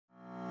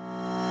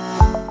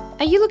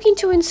Are you looking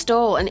to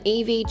install an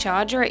EV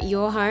charger at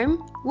your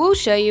home? We'll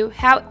show you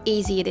how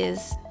easy it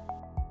is.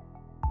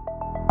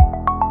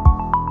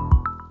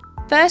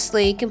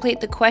 Firstly,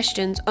 complete the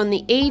questions on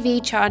the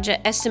EV charger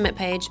estimate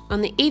page on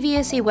the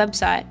EVSE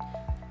website,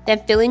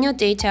 then fill in your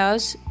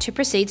details to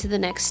proceed to the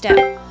next step.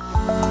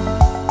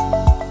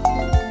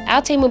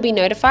 Our team will be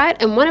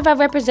notified and one of our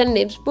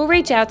representatives will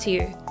reach out to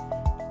you.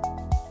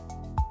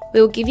 We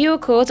will give you a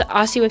call to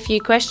ask you a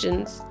few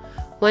questions.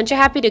 Once you're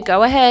happy to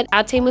go ahead,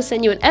 our team will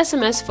send you an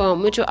SMS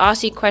form which will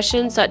ask you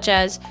questions such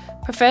as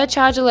preferred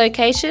charger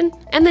location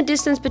and the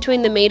distance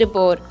between the meter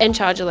board and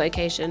charger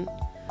location.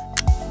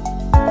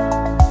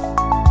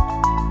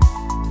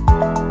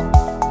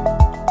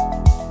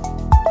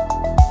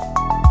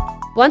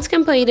 Once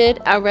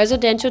completed, our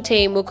residential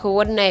team will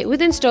coordinate with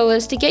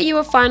installers to get you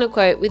a final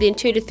quote within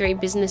 2 to 3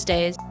 business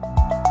days.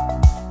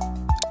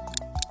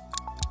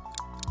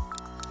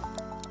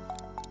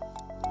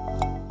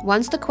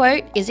 Once the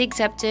quote is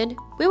accepted,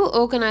 we will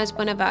organise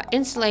one of our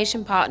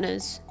installation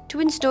partners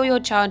to install your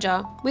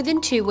charger within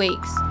 2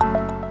 weeks.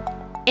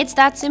 It's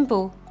that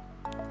simple.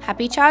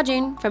 Happy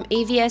charging from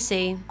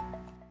EVSE.